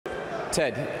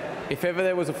Ted, if ever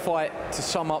there was a fight to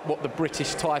sum up what the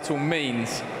British title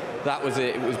means, that was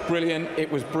it. It was brilliant, it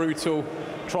was brutal.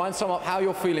 Try and sum up how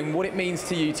you're feeling, what it means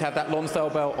to you to have that Lonsdale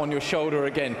belt on your shoulder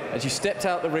again. As you stepped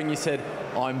out the ring, you said,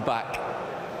 I'm back.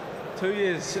 2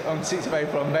 years on 6th of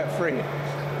April, I'm bet free.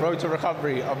 Road to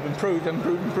recovery. I've improved.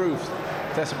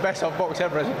 That's the best I've boxed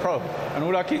ever as a pro. And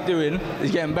all I keep doing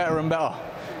is getting better and better.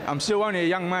 I'm still only a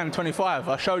young man, 25.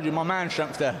 I showed you my man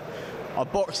strength there. I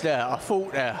boxed there, I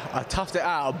fought there, I toughed it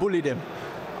out, I bullied him.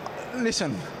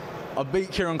 Listen, I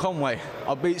beat Kieran Conway,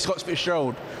 I beat Scott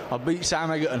Fitzgerald, I beat Sam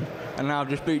Egerton, and now I've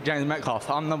just beat James Metcalf.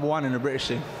 I'm #1 in the British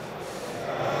scene.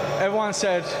 Everyone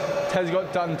said Ted's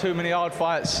got done too many hard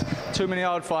fights.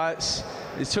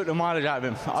 It took the mileage out of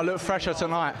him. I looked fresher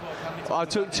tonight. I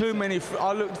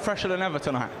looked fresher than ever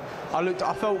tonight.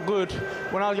 I felt good.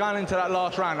 When I was going into that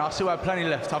last round, I still had plenty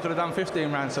left. I could have done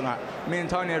 15 rounds tonight. Me and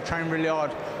Tony have trained really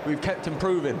hard. We've kept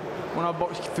improving. When I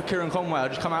boxed for Kieran Conway, I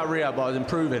just come out of rehab, I was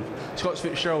improving. Scott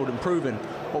Fitzgerald, improving.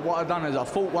 But what I've done is I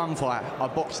fought one fight, I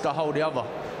boxed the whole the other.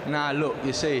 Now look,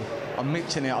 you see, I'm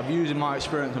mixing it. I'm using my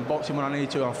experience. I'm boxing when I need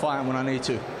to, I'm fighting when I need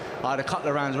to. I had a couple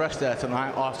of rounds rest there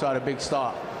tonight after I had a big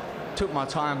start. Took my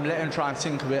time, let him try and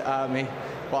sink a bit out of me.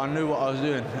 But I knew what I was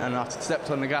doing, and I stepped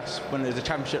on the gas when it was the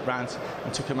championship rounds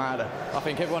and took him out of there. I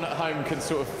think everyone at home can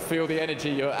sort of feel the energy.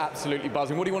 You're absolutely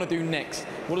buzzing. What do you want to do next?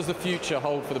 What does the future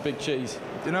hold for the Big Cheese?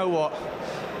 You know what?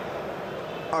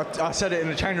 I said it in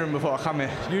the changing room before I come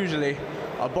here. Usually,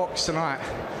 I box tonight.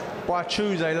 By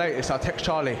Tuesday latest, I text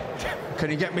Charlie.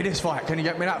 Can you get me this fight? Can you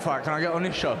get me that fight? Can I get on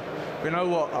this show? But you know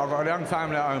what? I've got a young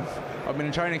family at home. I've been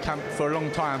in training camp for a long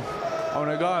time. I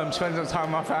want to go home, spend some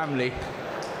time with my family.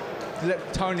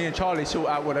 Let Tony and Charlie sort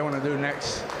out what they want to do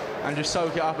next and just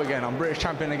soak it up again. I'm British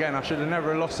champion again. I should have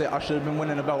never lost it. I should have been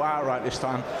winning the belt outright this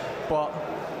time. But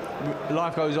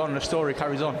life goes on, the story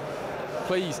carries on.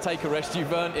 Please take a rest.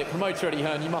 You've earned it. Promoter Eddie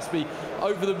Hearn, you must be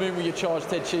over the moon with your charge.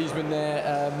 Ted Cheeseman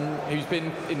there, who's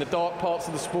been in the dark parts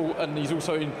of the sport, and he's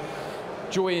also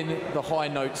enjoying the high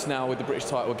notes now with the British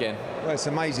title again. Well, it's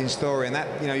an amazing story, and that,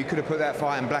 you know, you could have put that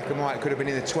fight in black and white. It could have been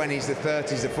in the 20s, the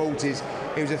 30s, the 40s.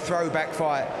 It was a throwback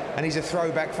fight, and he's a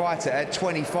throwback fighter at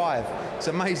 25. It's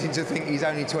amazing to think he's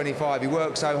only 25. He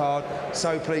worked so hard.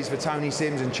 So pleased for Tony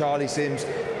Sims and Charlie Sims.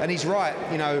 And he's right,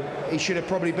 you know, he should have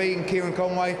probably beaten Kieran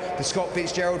Conway. The Scott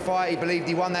Fitzgerald fight, he believed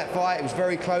he won that fight. It was a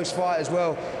very close fight as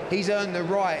well. He's earned the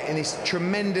right in this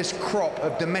tremendous crop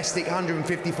of domestic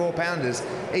 154-pounders.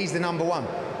 He's the #1.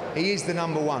 He is the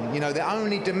 #1. You know, the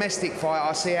only domestic fight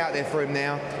I see out there for him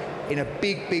now in a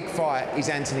big fight is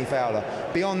Anthony Fowler.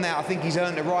 Beyond that, I think he's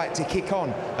earned the right to kick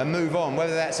on and move on,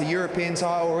 whether that's a European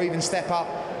title or even step up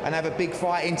and have a big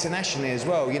fight internationally as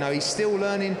well. You know, he's still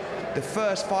learning. The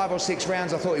first 5 or 6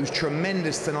 rounds, I thought he was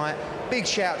tremendous tonight. Big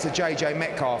shout to James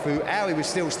Metcalf, how he was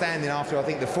still standing after, I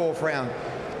think, the 4th round.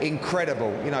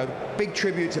 Incredible, you know, big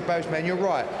tribute to both men. You're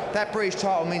right, that British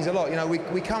title means a lot. You know,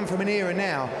 we come from an era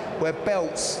now where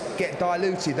belts get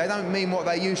diluted. They don't mean what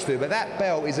they used to, but that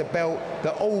belt is a belt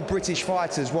that all British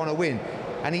fighters want to win.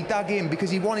 And he dug in because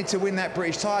he wanted to win that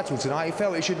British title tonight. He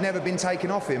felt it should never been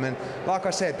taken off him. And like I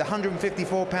said, the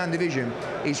 154-pound division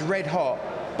is red hot.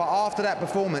 But after that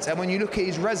performance, and when you look at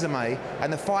his resume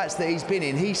and the fights that he's been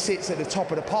in, he sits at the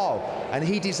top of the pile, and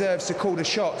he deserves to call the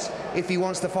shots if he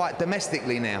wants to fight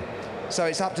domestically now. So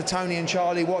it's up to Tony and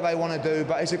Charlie what they want to do,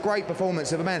 but it's a great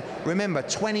performance of a man. Remember,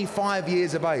 25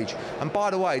 years of age. And by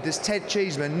the way, does Ted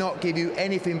Cheeseman not give you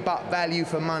anything but value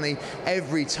for money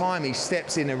every time he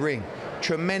steps in the ring?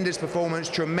 Tremendous performance,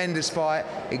 tremendous fight,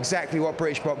 exactly what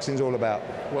British boxing's all about.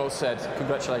 Well said.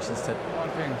 Congratulations, Ted. One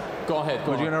thing. Go ahead.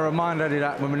 You're going to remind Eddie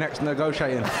that when we're next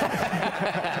negotiating.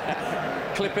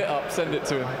 Clip it up, send it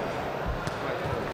to him.